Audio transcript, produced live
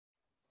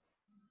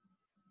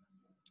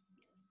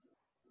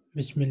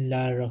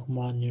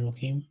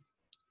Bismillahirrahmanirrahim.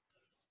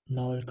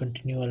 Now we'll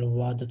continue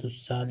الوعدة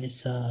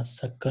الثالثة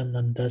السكن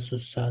الدرس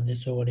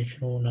السادس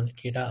والعشرون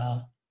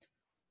القراءة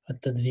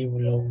التدريب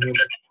الأول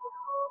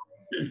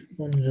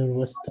انظر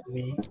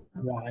واستمع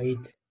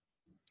وعيد.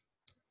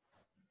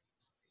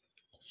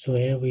 So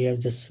here we have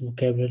just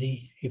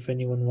vocabulary. If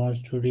anyone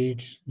wants to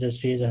read,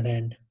 just raise her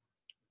hand.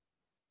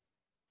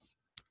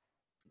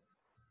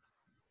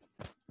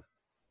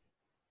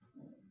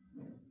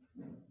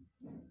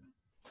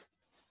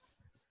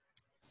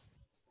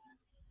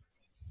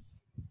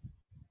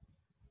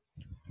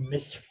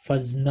 Miss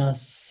Fazna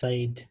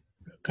Said,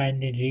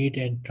 kindly read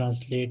and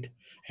translate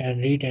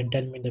and read and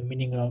tell me the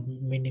meaning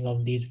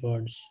of these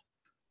words.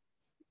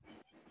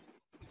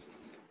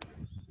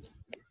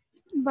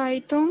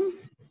 Baitum,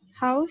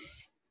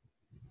 house.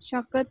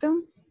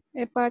 Shakatum,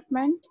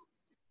 apartment.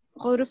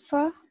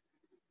 Ghurfa,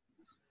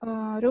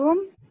 room.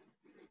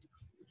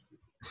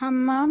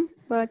 Hammam,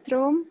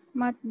 bathroom.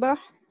 Matbah,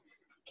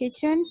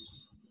 kitchen.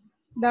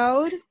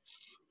 Daur,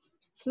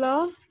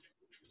 floor.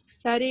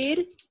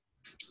 Sarir,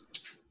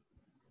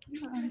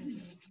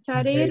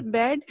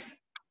 bed.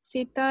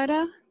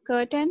 Sitara,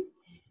 curtain.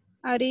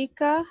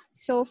 Arika,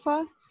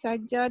 sofa.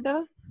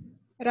 Sajjada,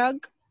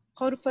 rug.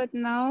 Ghurfat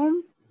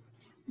naum,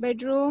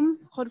 bedroom.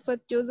 Ghurfat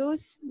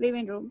julus,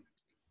 living room.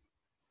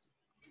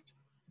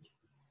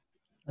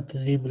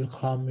 التدريب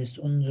الخامس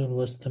انظر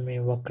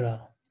واستمع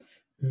واقرأ.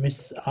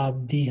 Miss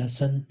Abdi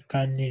Hassan,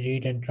 kindly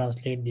read and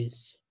translate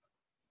these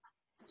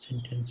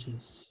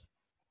sentences.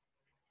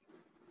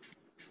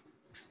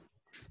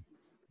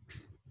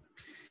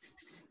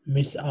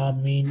 Miss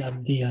Amin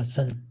Abdi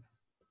Hassan.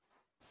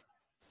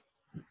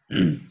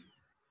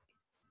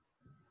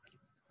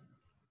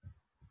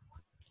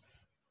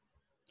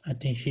 I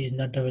think she is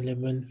not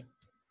available.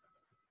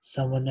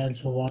 Someone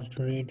else who wants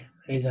to read,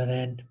 raise her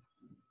hand.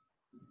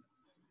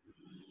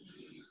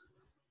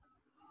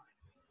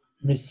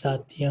 Miss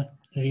Satya,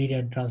 read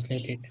and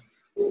translate it.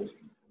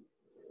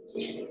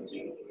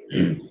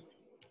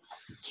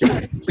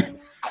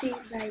 في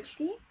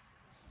بيتي.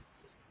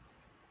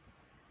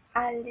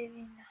 I live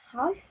in a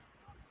house.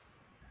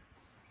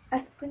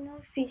 أسكن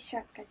في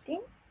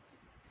شقة.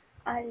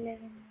 I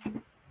live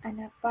in an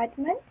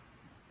apartment.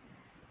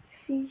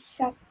 في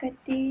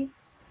شقتي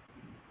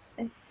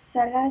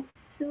ثلاث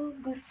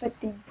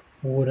غرفة.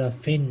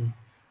 غرفين.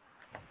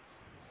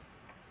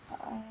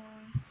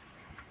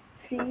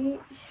 في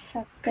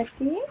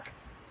شقتي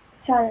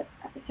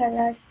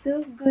ثلاث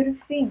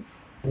غرفين.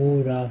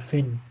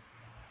 غرفين.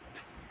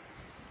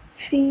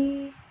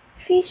 في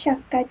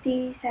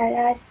شقتي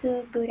ثلاث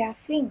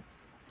غرف.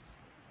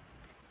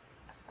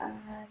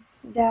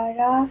 There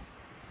are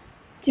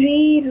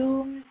 3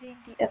 rooms in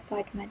the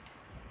apartment.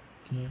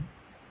 Okay.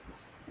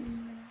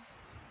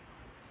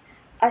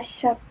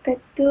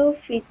 الشقة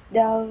في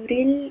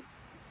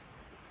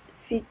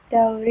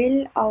الدور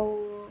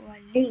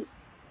الأول.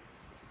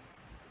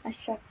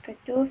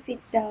 الشقة في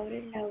الدور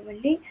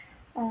الأول.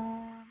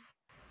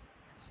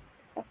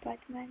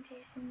 Apartment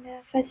is in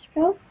the first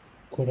floor.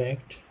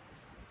 Correct.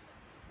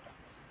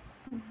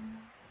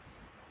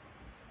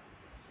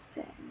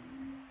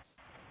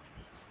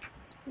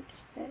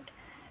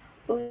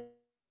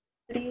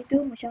 أريد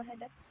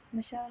مشاهدة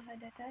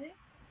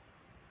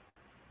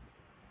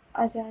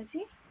الأساس.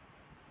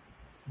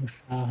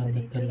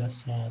 مشاهدة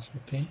الأساس.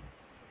 Okay.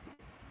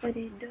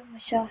 أريد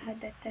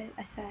مشاهدة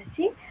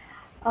الأساس.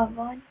 I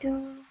want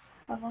to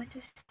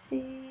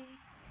see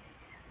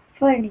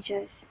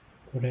furnitures.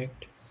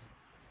 Correct.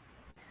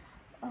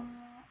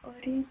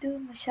 أريد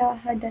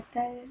مشاهدة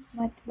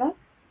المطبخ.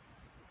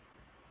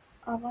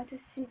 I want to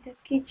see the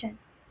kitchen.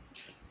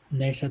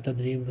 Next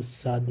التدريب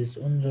السادس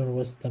انظر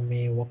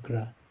واستمع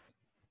واقرأ.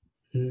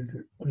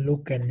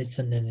 Look and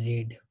listen and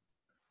read.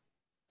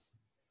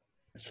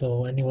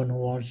 So anyone who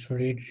wants to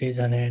read, raise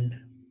her hand.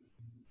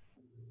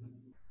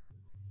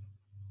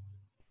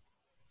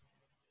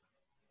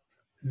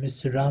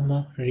 Miss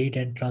Rama, read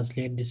and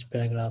translate this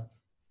paragraph.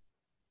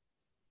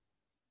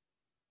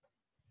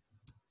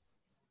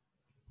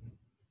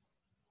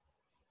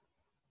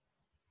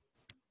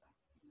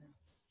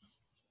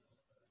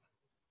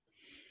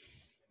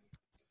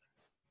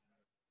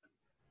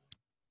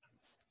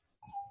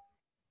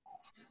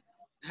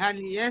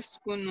 هل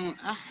يسكن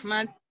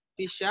أحمد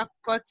في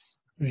شقة؟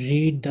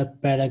 Read the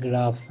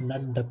paragraph,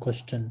 not the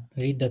question.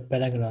 Read the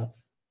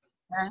paragraph.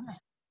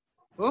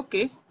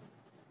 Okay.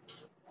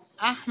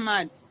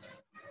 أحمد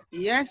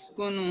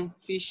يسكن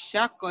في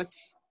شقة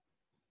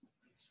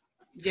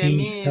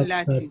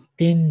جميلة.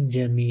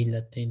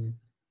 جميلة.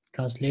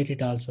 Translate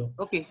it also.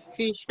 Okay.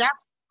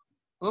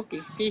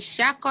 في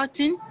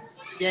شقة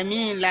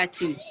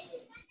جميلة.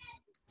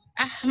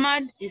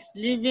 Ahmad is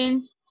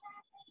living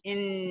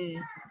in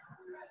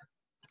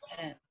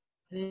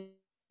a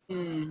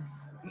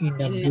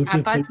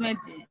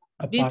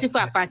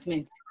beautiful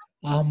apartment.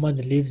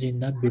 Ahmad lives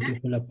in a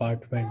beautiful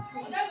apartment.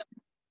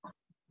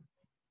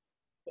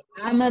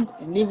 Ahmad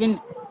living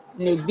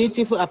in a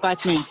beautiful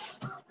apartment.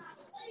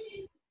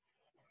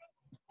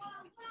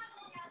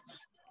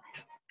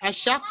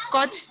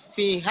 الشقة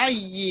في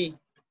حي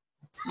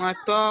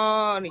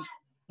Matori.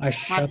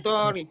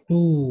 Matori.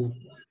 الشقة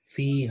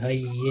في هي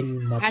Okay.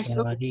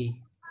 المطار.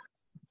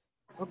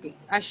 Okay.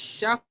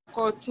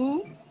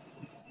 Ashakotu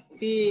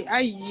fi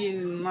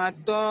ayil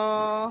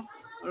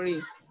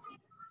matori.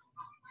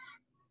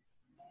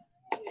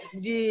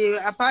 The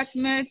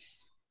apartment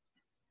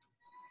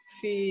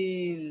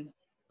fi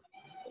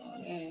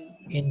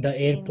In the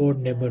airport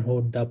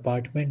neighborhood. The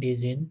apartment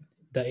is in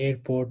the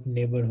airport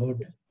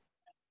neighborhood.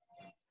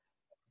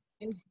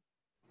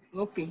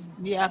 okay.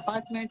 The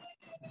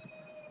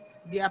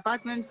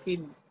apartment fi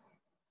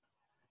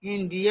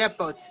in the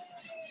airport.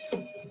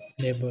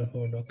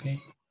 Neighborhood, okay.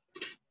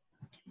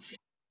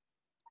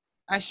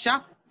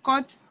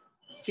 Ashakot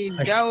fi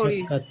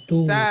dauri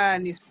الشقة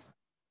salis.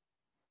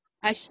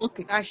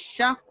 Okay.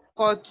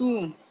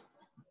 Ashakotu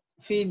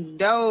fi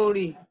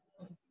dauri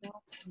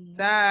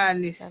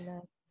salis.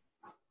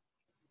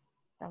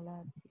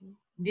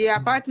 The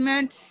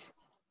apartment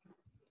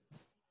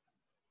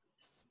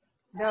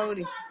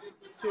dauri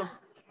floor.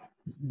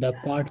 The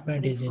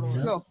apartment is in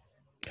the Floor.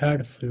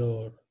 third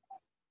floor.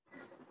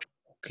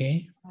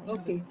 Okay.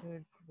 Okay.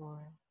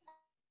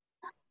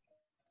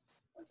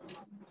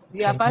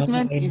 The Okay, now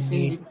apartment I is in the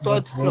need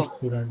one third more floor.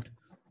 student.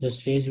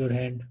 Just raise your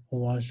hand who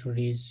wants to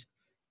raise.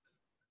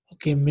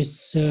 Okay,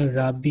 Miss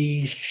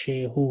Rabi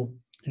Shehu,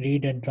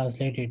 read and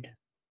translate it.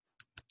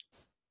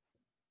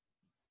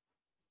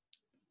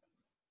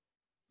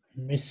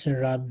 Miss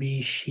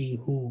Rabi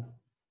Shehu,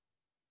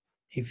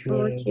 if you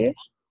are Okay.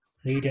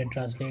 read and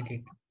translate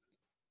it.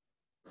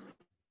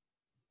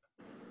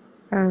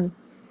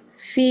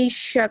 في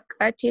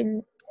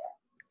شقة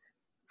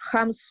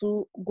خمس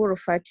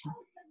غرفات.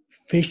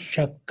 في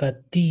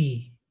الشقة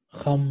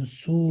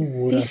خمس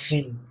غرف.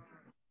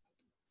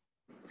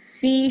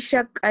 في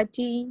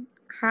شقة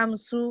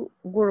خمس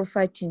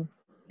غرفات.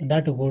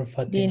 Not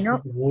غرفة, The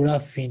no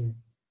غرف.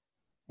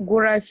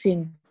 غرف.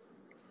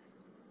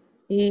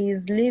 He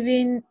is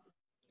living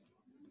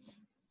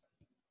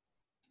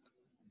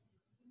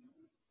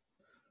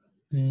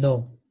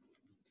No.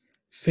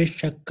 في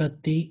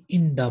الشقة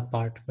in the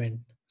apartment.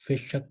 في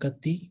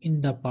الشقة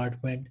in the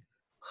apartment.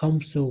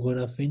 خمس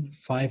غرف,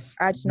 5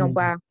 at rooms.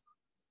 number.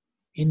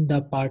 In the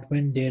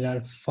apartment there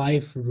are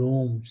 5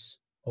 rooms.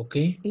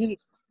 Okay. He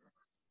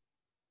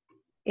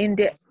in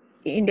the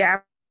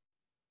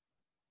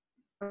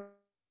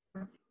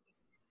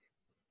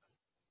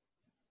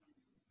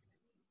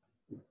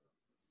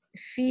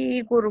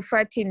في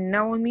غرفة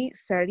النوم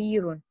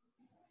سرير.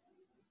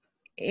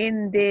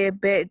 In the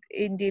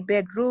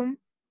bedroom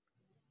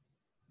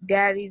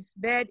there is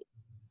bed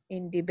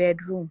in the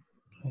bedroom.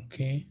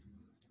 Okay.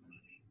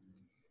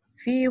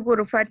 في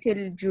غرفة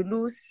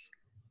الجلوس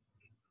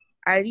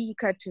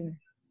أريكة.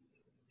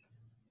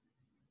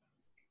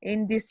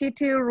 In the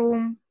sitting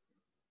room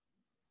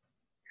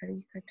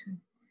أريكة.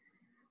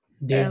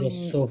 There is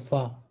a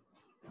sofa.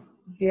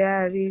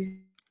 There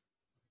is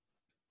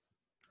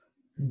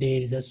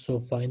There is a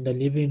sofa. In the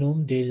living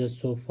room there is a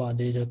sofa.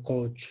 There is a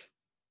couch.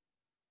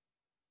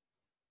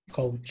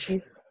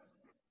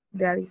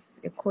 there is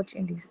a couch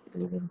in this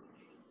living room.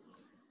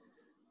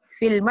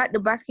 في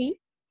المطبخ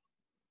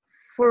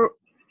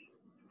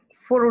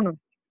فرن.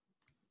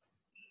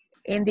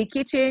 In the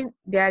kitchen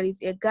there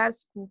is a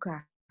gas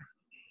cooker.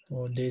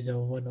 Oh, there is a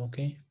oven.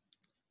 Okay.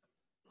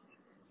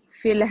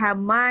 في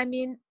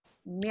الحمام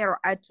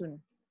مرآة.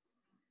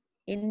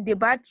 In the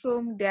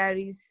bathroom there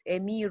is a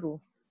mirror.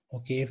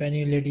 Okay, if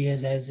any lady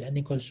has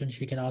any question,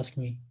 she can ask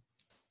me.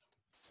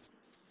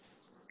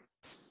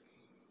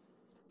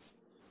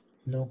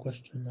 No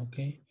question.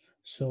 Okay,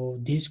 so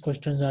these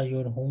questions are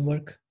your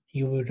homework.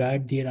 You will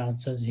write their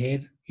answers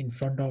here in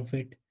front of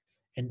it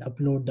and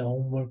upload the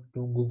homework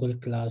to Google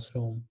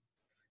Classroom.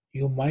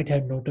 You might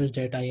have noticed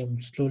that I am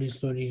slowly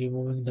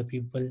removing the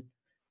people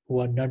who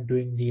are not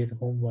doing their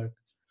homework.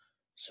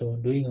 So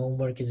doing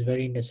homework is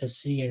very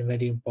necessary and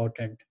very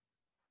important.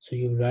 So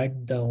you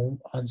write the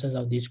answers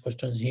of these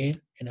questions here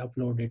and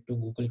upload it to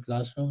Google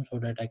Classroom so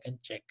that I can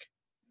check.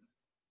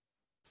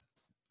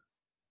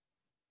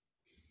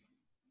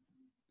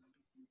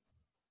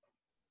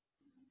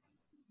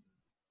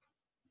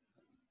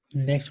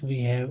 Next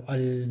we have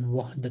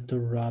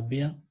Al-Wahdatu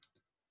Rabia,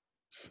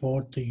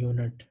 4th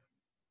unit.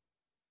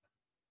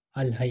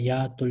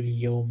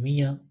 Al-Hayatul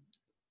Yawmiya,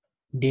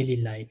 daily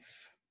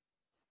life.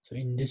 So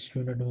in this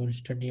unit we will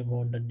study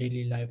about the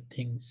daily life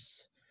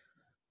things.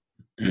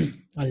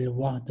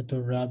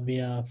 Al-Wahdatu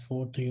Rabia,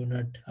 4th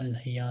unit,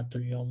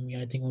 Al-Hayatul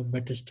Yawmiya. I think we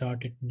better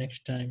start it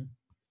next time.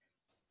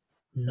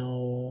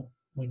 Now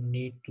we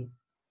need to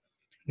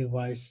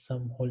revise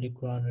some Holy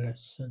Quran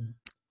lesson.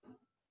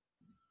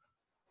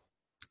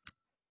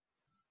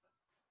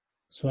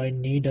 So I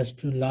need us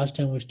to, last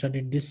time we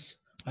studied this,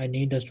 I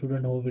need a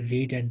student who will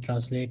read and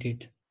translate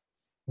it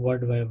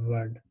word by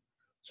word.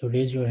 So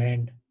raise your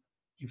hand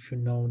if you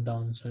know the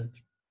answer.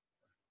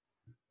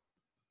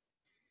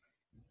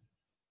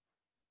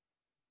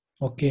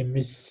 Okay,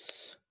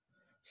 Miss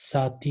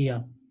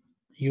Satya,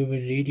 you will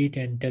read it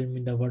and tell me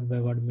the word by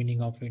word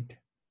meaning of it.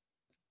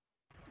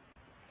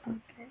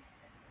 Okay.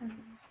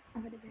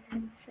 أعوذ بالله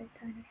من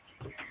الشيطان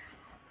الرجيم.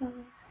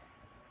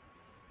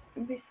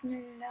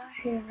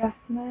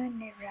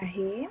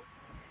 Bismillahirrahmanirrahim.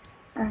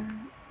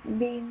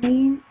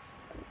 Beginning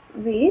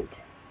with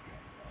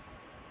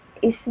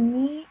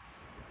Ismi,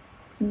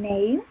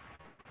 name.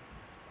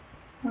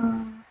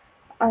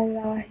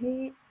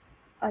 Allahi,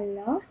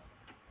 Allah.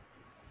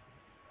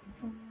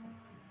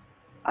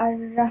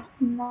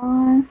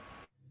 Ar-Rahman,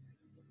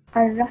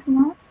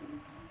 Ar-Rahman,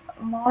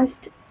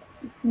 most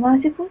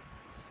merciful,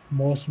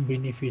 Most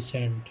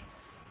beneficent.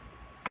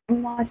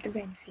 most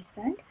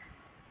beneficent.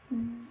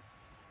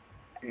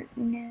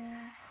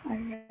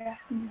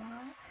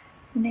 Ar-Rahman,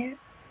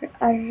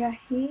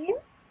 Ar-Rahim,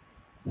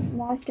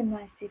 most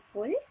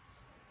merciful.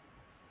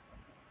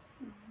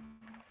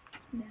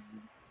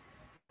 Then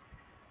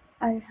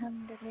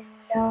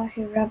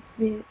Alhamdulillahi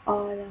Rabbil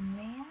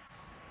Alameen.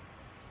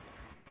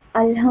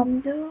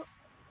 Alhamdu,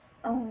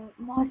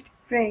 most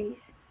praise.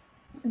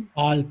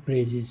 All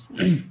praises.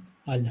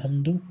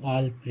 Alhamdu,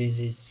 all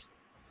praises.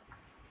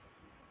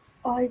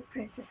 All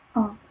praises.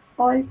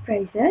 All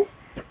praises.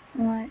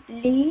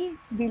 Li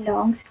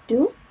belongs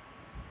to.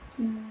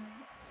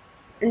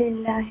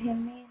 Lillahi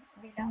mean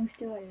belongs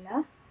to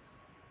Allah.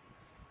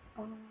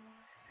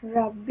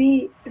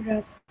 Rabbi,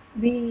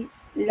 Rabbi,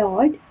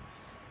 Lord.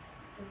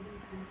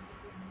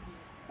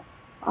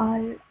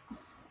 Al,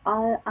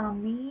 Al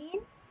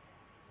Amin,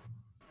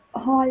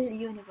 whole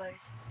universe.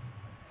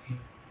 Okay.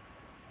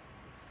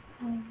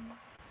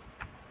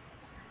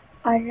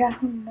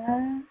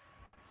 Ar-Rahman,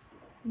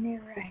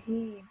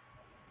 Ar-Rahim.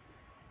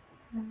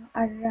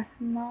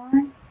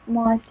 Ar-Rahman,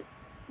 most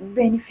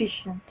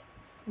beneficent.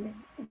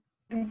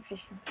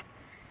 Beneficent.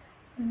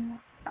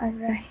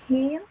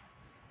 Ar-Rahim,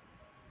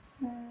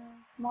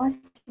 most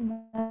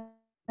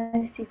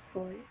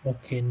merciful.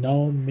 Okay,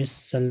 now Miss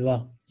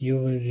Salwa, you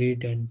will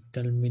read and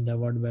tell me the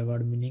word by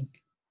word meaning.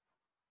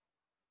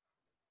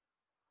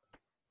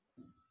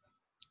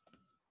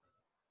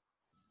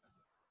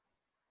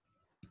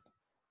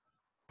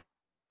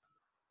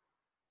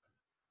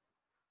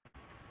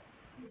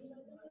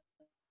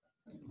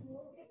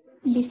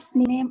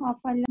 Bismillah, name of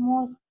Allah,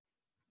 most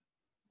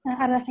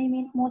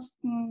Ar-Rahim, most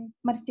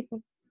merciful.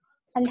 Okay.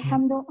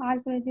 Alhamdu, all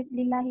praises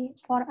lillahi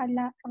for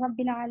Allah,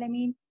 Rabbil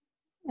Alameen,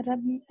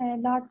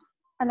 Lord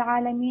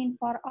Al-Alameen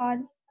for all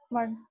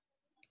world.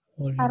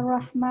 All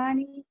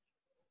Ar-Rahmani,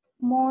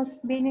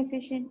 most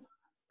beneficent.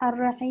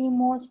 Ar-Rahim,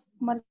 most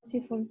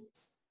merciful.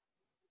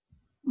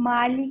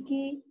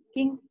 Maliki,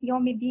 King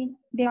Yawmiddin,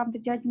 Day of the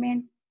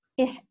Judgment.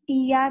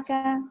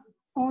 Iyaka,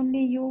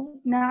 only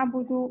you.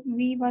 Na'budu,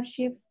 we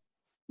worship.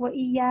 Wa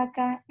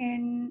iyaka,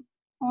 and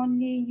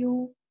only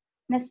you.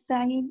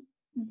 Nasta'in,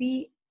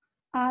 we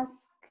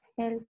ask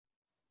help.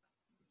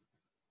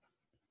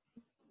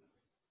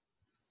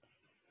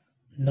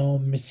 now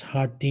Miss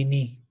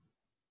Hartini.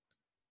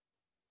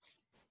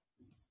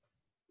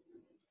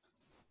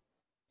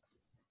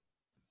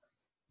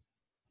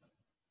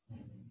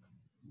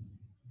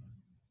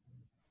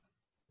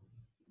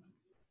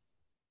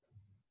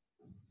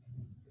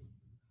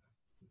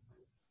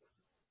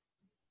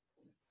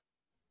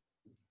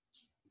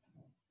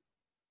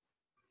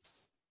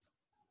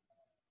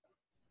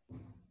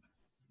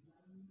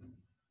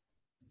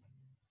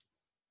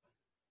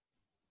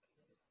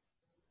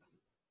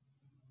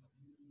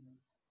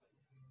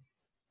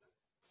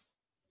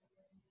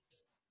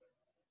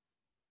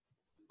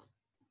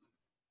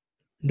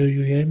 Do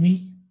you hear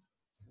me?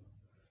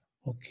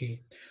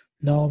 Okay.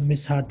 Now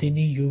Miss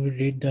Hartini, you will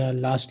read the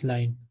last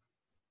line.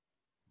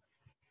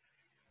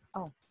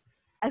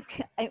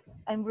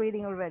 I'm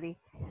reading already.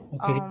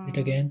 Okay, read it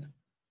again.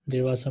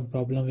 There was some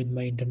problem with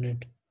my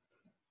internet.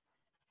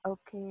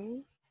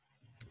 Okay.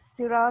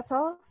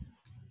 Siratal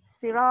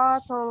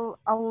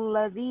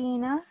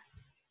alladhina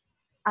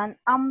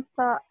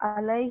an'amta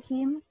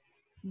alayhim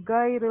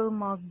ghairil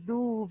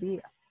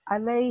maghdubi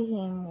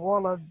alayhim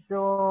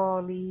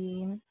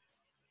waladdallin.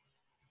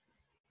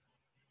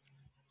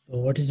 So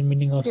what is the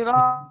meaning of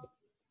Siratal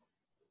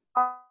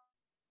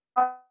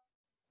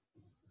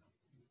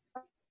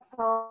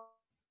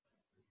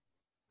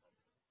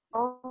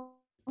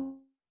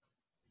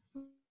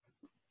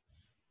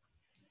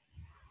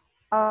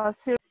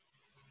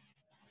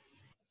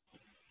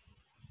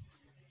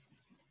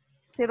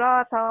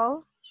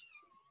Siratal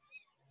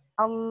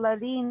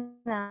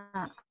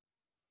alladhina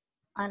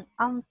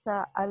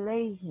an'amta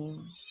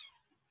alayhim.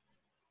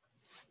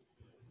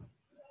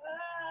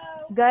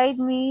 Guide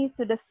me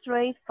to the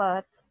straight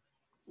path,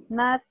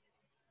 not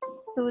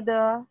to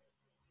those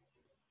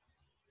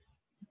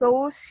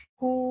Okay,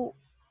 who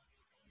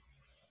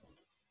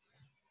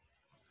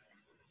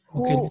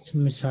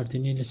listen, Miss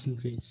Hartini, listen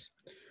please.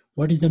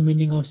 What is the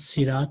meaning of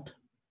Sirat?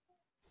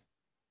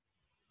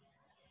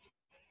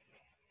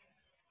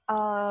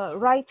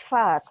 right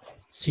path.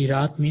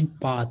 Sirat means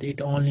path.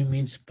 It only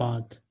means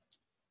path.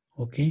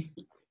 Okay.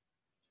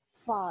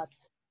 Path.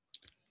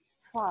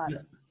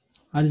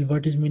 Al,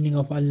 what is meaning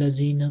of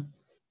Allazina?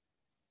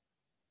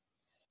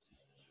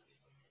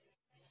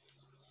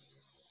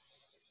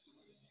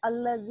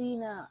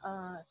 Alladina,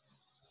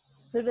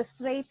 to the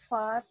straight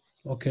path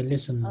Okay,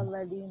 listen now.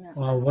 الذين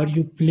Were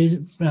you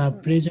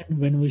present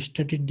when we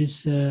studied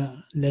this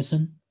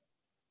lesson?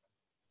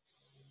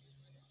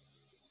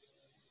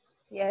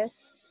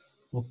 Yes.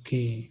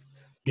 Okay.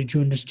 Did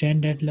you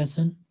understand that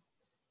lesson?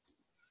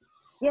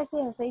 Yes,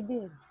 I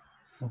did.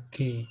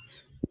 Okay.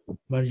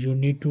 But you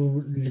need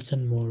to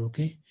listen more,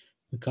 okay?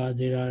 Because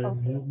there are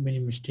Okay. many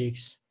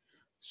mistakes.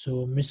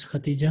 So, Miss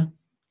Khatija,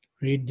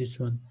 read this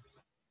one.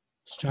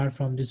 Start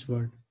from this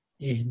word.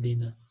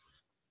 Ihdina.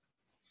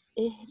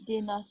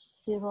 اهدنا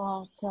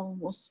الصراط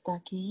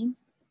المستقيم.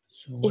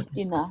 So, what?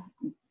 اهدنا,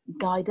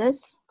 guide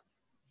us,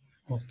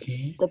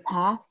 Okay. the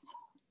path,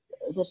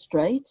 the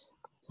straight.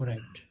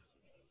 Correct.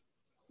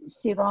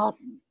 صراط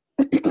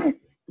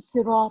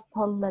صراط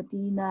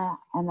الذين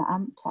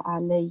أنعمت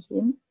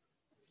عليهم,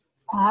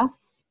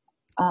 path,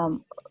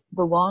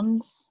 the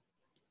ones,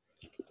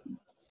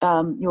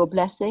 your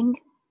blessing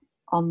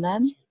on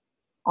them.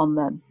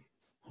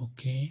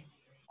 Okay.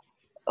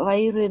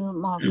 غير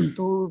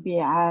المغضوب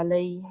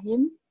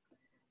عليهم,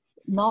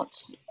 not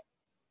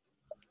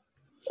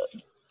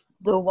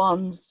the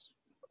ones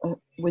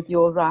with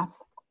your wrath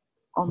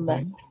on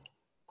them.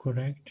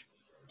 Correct.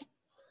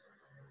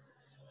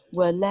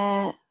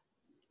 ولا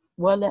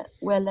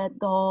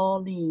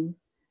ضالين,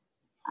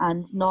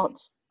 and not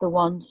the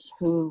ones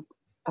who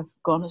have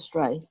gone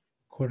astray.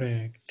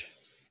 Correct.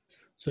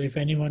 So, if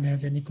anyone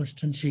has any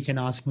questions, she can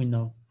ask me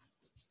now.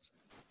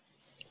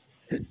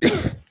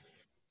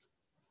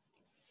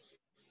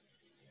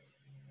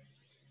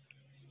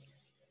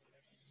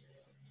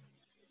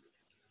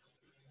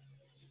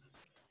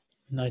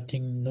 And I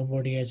think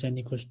nobody has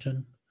any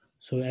question.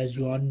 So, as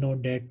you all know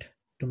that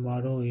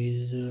tomorrow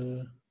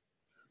is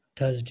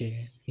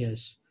Thursday.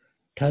 Yes.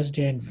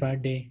 Thursday and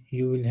Friday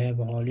you will have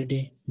a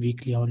holiday,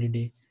 weekly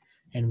holiday,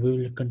 and we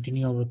will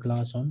continue our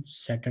class on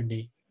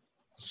Saturday.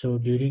 So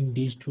during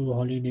these two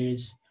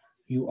holidays,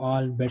 you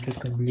all better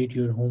complete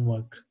your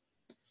homework.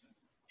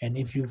 And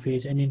if you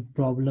face any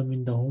problem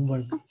in the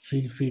homework,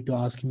 feel free to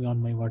ask me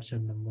on my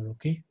WhatsApp number,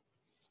 okay?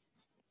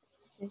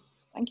 Okay.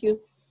 Thank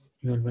you.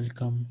 You are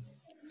welcome.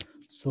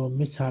 So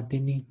Miss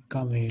Hartini,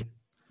 come here.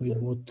 We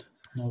both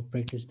now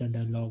practice the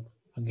dialogue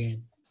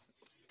again.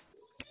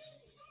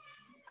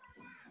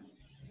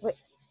 Wait.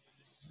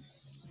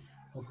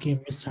 Okay,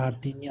 Miss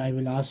Hartini, I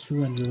will ask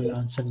you and you will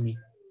answer me.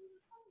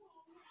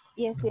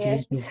 Yes, In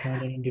case you yes.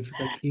 find any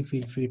difficulty,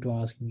 feel free to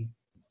ask me.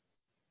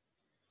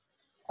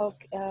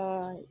 Okay.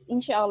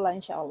 Inshallah,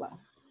 inshallah.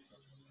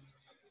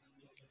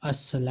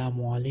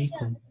 Assalamu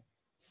alaikum.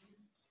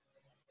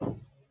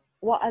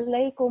 Wa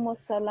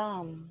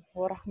alaikumussalam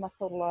wa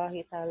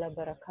rahmatullahi ta'ala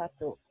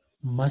barakatuh.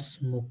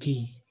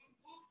 Masmuki.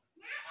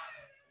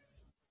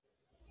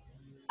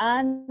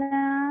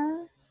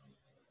 Ana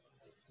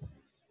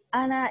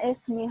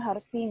ismi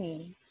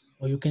Hartini.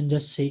 Or you can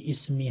just say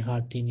Ismi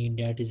Hartini,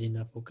 that is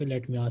enough. Okay,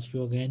 let me ask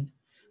you again.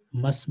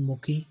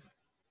 Masmuki.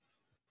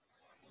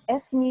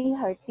 Ismi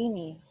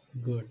Hartini.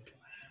 Good.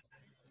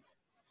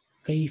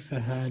 Kaifa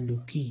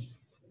haluki.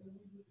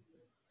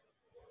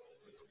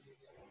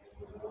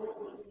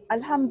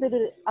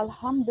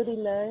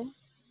 Alhamdulillah.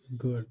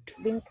 Good.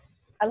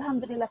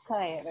 Alhamdulillah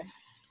khair.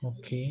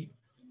 Okay.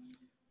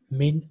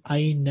 Min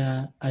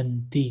aina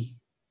anti.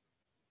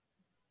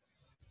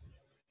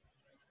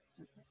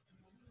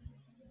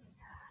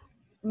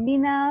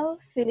 Minal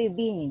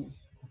Philippines.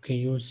 Okay,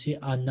 you say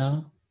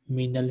Ana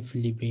minal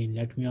Philippines.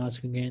 Let me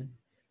ask again.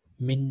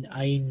 Min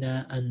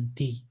aina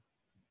anti.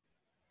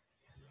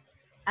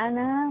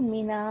 Ana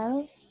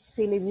minal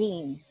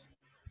Philippines.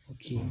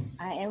 Okay.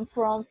 I am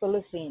from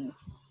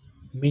Philippines.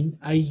 Min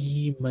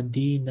ayyi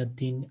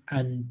madinatin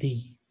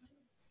anti.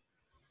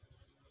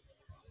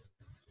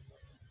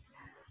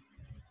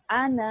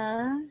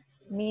 Ana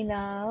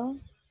minal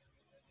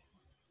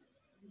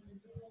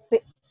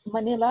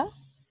Manila.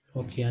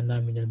 Okay, Ana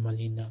minal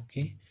Malina.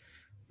 Okay.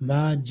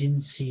 Ma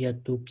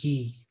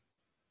jinsiyatuki.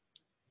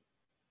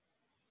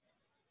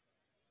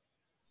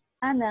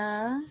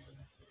 Ana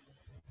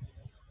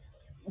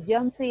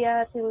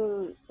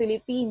Jamsiyatul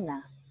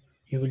Filipina.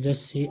 You will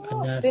just say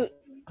Phil-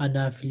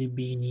 Ana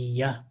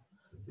Filipiniya.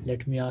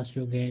 Let me ask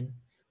you again.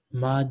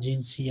 Ma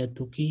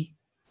jinsiyatuki.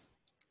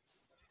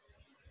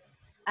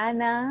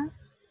 Ana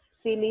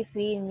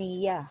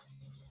Filipiniya.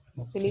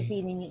 Okay.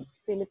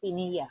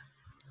 Filipiniya.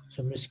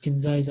 So Miss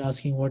Kinza is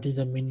asking what is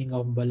the meaning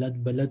of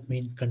balad. Balad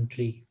means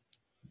country.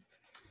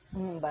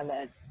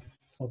 Balad.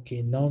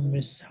 Okay. Now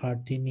Miss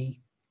Hartini,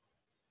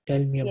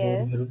 tell me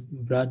about Yes. your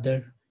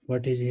brother.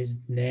 What is his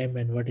name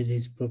and what is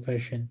his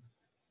profession?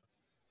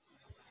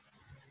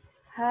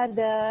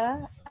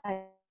 Hada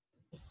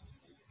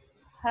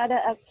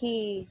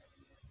Aki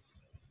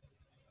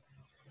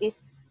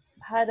is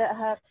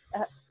Hada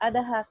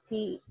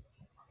Haki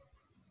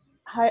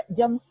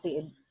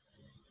Jamsid.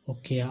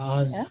 Okay.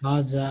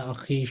 Haza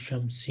akhi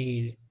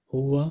Shamsir.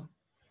 Huwa.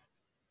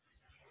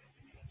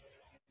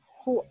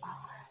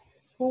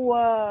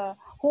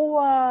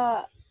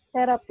 Huwa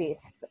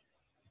therapist.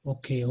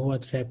 Okay. Huwa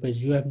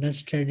therapist. You have not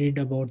studied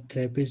about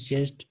therapist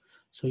yet.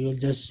 So you'll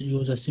just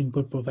use a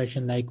simple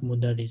profession like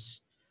mudaris.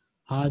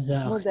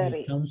 هذا أخي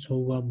مدرس. شمس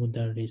هو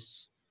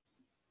مدرس.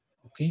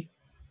 Okay.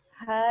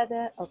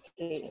 هذا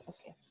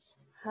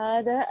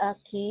هذا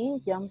أخي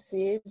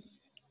جمسيد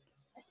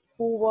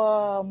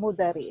هو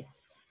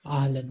مدرس.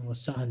 أهلا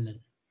وسهلا.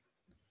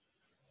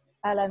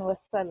 أهلا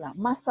وسهلا.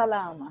 ما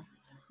سلامة.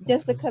 Okay.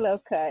 جزاك الله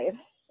خير.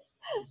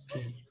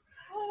 Okay.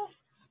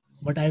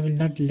 But I will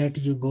not let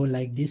you go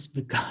like this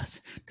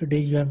because today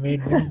you have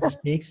made many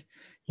mistakes.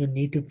 You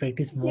need to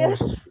practice more.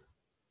 Yes.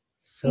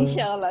 So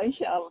Inshallah,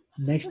 inshallah.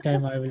 next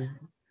time I will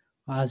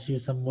ask you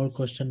some more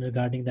questions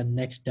regarding the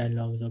next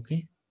dialogues.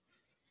 Okay.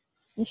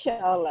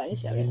 Inshallah, You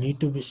inshallah. need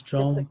to be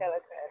strong, جزاك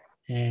الله خير.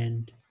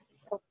 and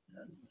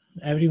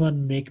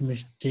everyone make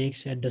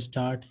mistakes at the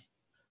start.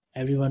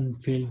 Everyone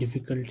feel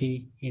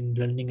difficulty in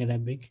learning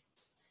Arabic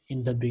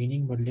in the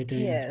beginning, but later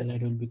Yes. inshallah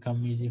it will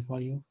become easy for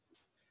you.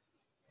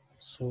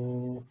 So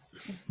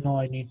now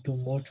I need two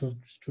more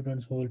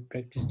students who will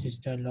practice this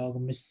dialogue,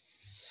 Miss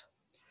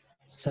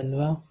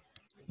Salwa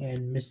and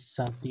Miss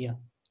Satya.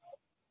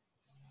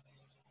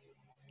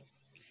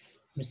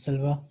 Miss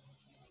Salwa.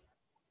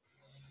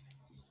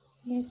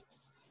 Yes.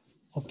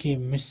 Okay,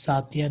 Miss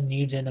Satya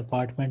needs an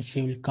apartment.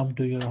 She will come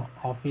to your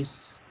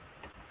office.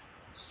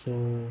 So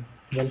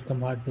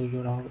welcome her to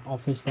your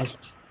office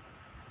first.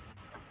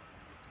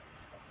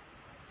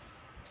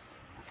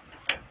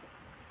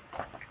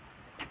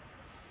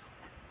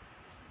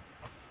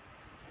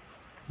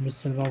 Miss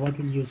Salwa, what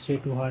will you say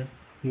to her?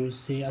 You will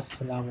say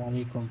Assalamu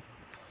alaikum.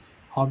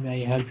 How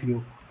may I help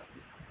you?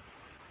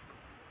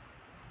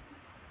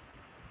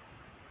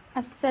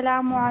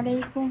 Assalamu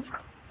alaikum.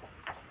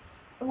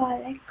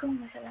 وعليكم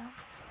السلام.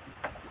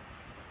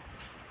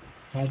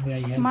 How may I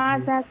help you?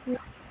 ماذا تريد؟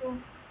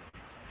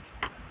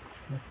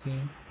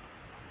 Okay.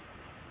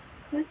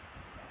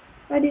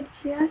 What did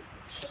she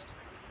ask?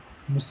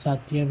 Miss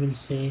Satya will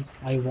say,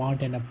 I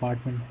want an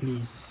apartment,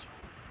 please.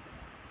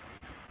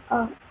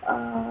 آه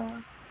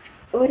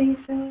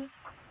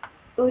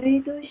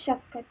أريد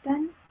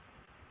شقة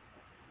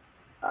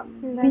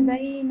من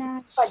لدينا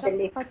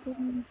فضلك.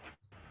 شقة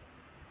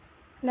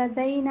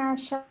لدينا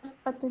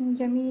شقة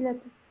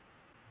جميلة.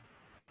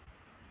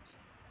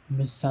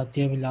 Miss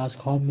Satya will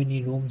ask, how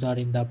many rooms are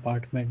in the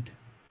apartment?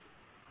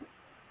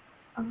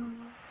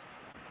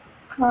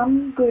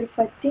 كم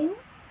غرفة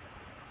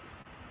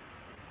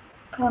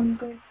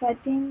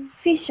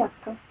في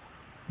شقة.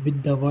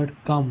 With the word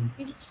come,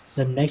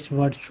 the next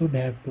word should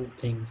have two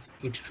things.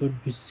 It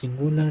should be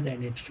singular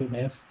and it should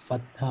have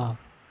fatha.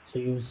 So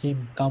you say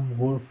kam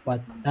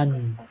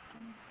ghurfatan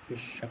fi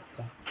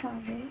shakka.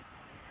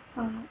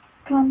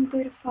 كم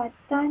غرفة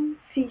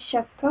في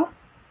شقة.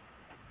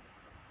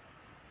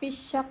 في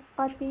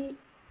الشقة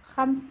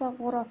 5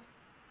 غرف.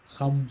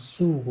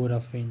 Khamsu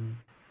ghurafin.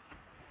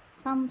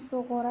 5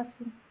 غرف.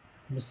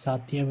 Miss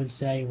Satya will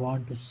say, I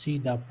want to see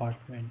the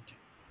apartment.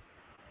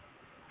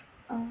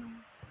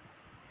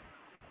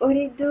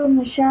 أريد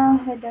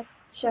مشاهدة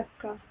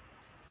شقة.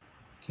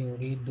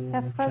 أريد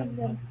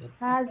تفضل مشاهدة.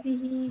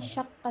 هذه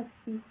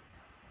شقتي.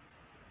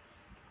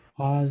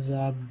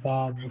 Haza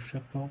babu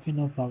shakka. Okay,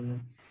 no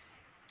problem.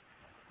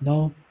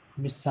 Now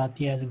Miss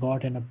Satya has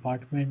got an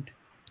apartment,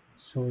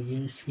 so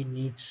she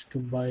needs to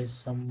buy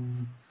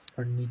some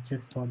furniture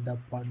for the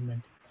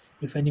apartment.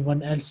 If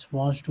anyone else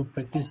wants to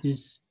practice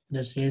this,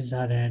 just raise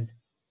her hand.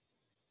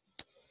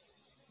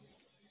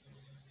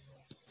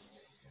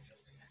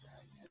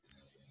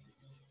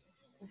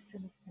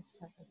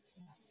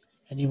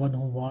 Anyone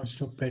who wants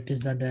to practice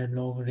the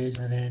dialogue, raise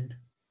her hand.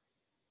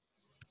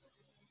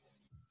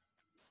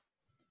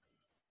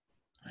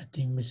 I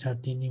think Miss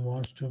Hartini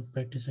wants to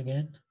practice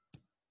again.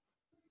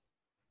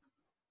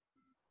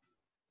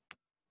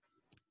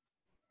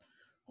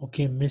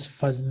 Okay, Miss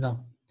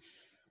Fazna.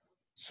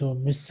 So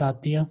Miss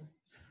Satya,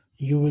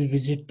 you will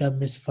visit the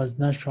Miss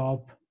Fazna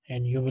shop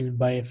and you will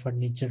buy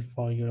furniture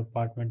for your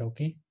apartment,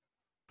 okay?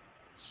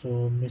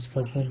 So Miss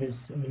Fazna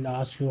will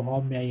ask you,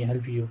 how may I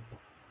help you?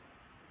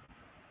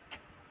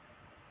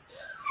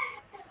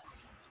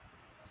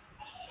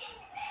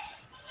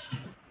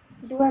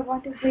 Do I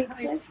want to read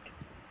first?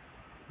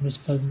 Miss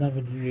Fazna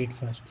will read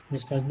first.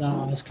 Miss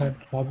Fazna ask her,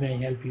 how may I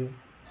help you?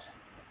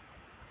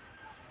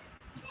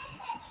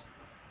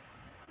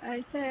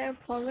 I say I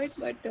forgot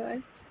what to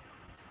ask.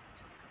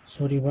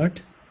 Sorry,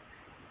 what?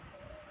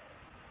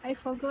 I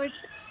forgot.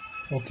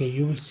 Okay,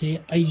 you will say,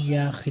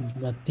 Ayya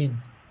khidmatin.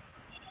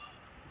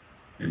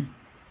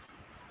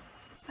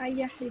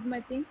 Ayah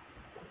Hidmati.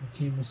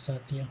 Okay, Miss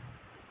Satya.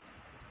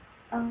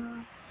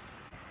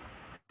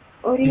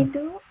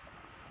 أريد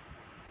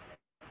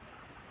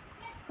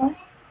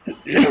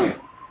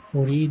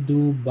أريد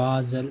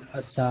بعض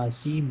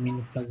الأساسي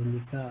من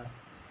فضلك.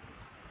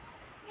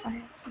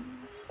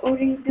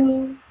 أريد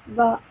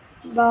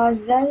بعض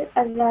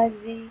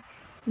الأزازي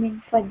من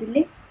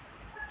فضلك.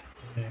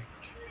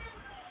 Correct.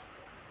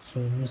 So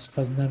Miss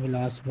Fazna will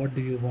ask, what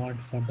do you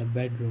want for the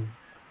bedroom?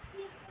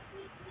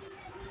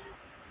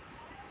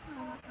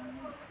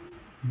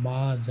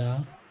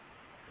 Maza.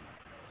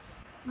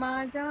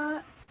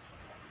 ماذا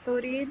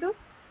تريد؟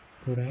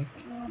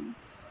 Correct.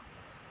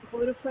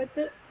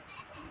 غرفة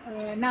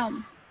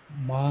نوم.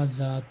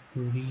 ماذا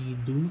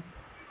تريد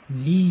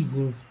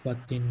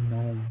لغرفة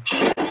النوم؟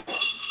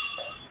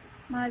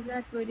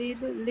 ماذا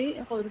تريد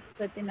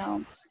لغرفة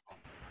النوم؟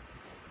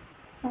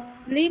 آه،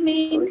 لي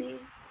means أريد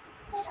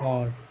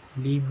For.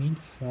 Li mean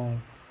for.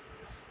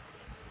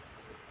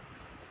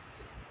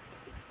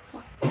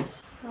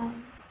 آه،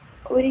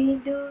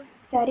 أريد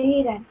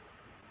سريرا.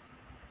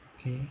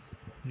 Okay.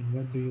 And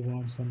what do you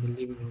want from the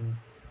living room?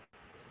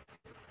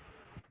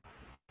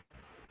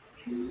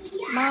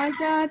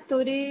 ماذا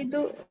تريد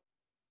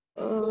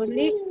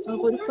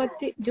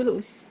لغرفة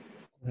جلوس؟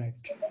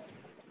 Correct.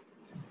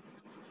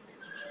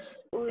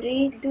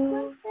 أريد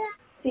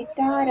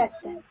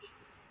ستارة.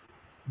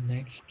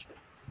 Next.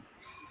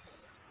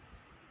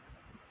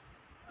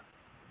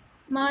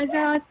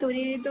 ماذا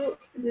تريد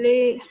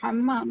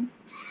لحمام؟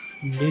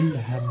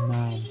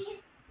 للحمام.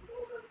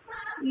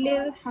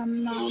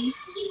 للحمام.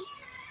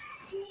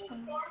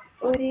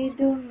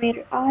 أريد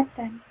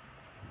مرآة.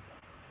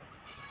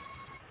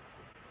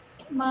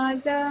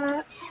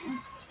 ماذا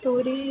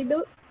تريد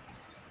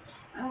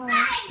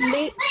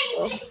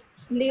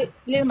ل-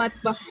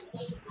 للمطبخ؟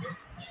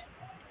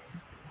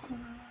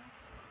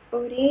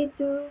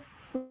 أريد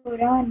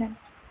فرانا.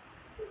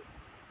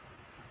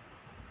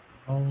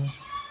 Now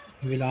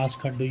we'll ask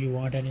her, do you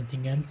want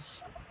anything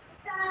else?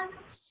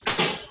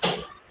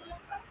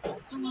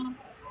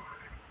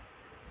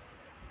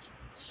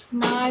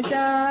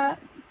 ماذا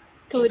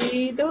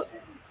تريد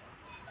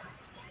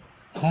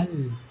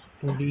هل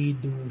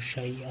تريد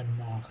شيئا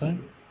آخر?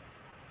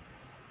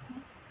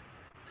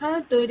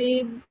 هل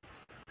تريد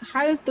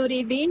هل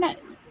تريدين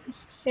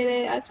should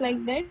I ask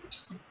like that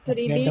Okay, at the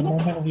تريدين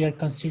moment we are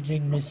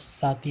considering Miss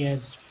Sati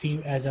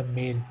as a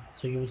male.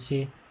 So you will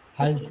say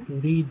هل okay.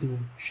 تريد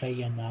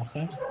شيئا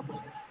آخر?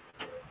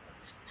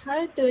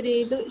 هل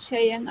تريد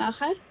شيئا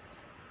آخر؟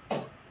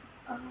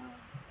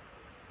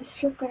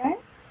 شكرا.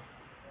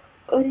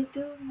 أريد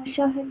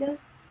مشاهدة.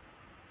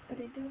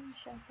 أريد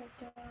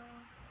مشاهدة.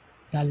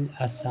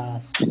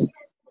 الأساس.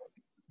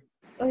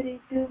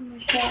 أريد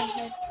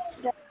مشاهدة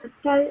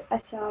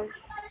الأساس.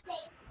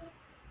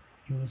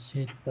 You will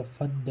say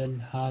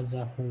تفضل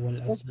هذا هو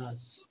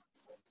الأساس.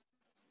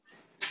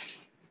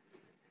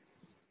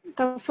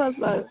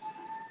 تفضل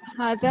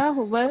هذا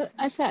هو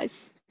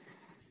الأساس.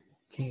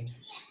 Okay.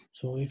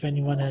 So if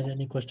anyone has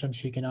any questions,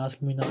 she can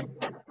ask me now.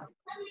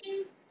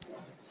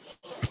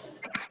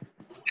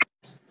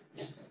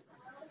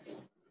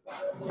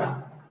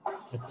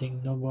 I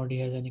think nobody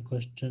has any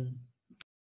question.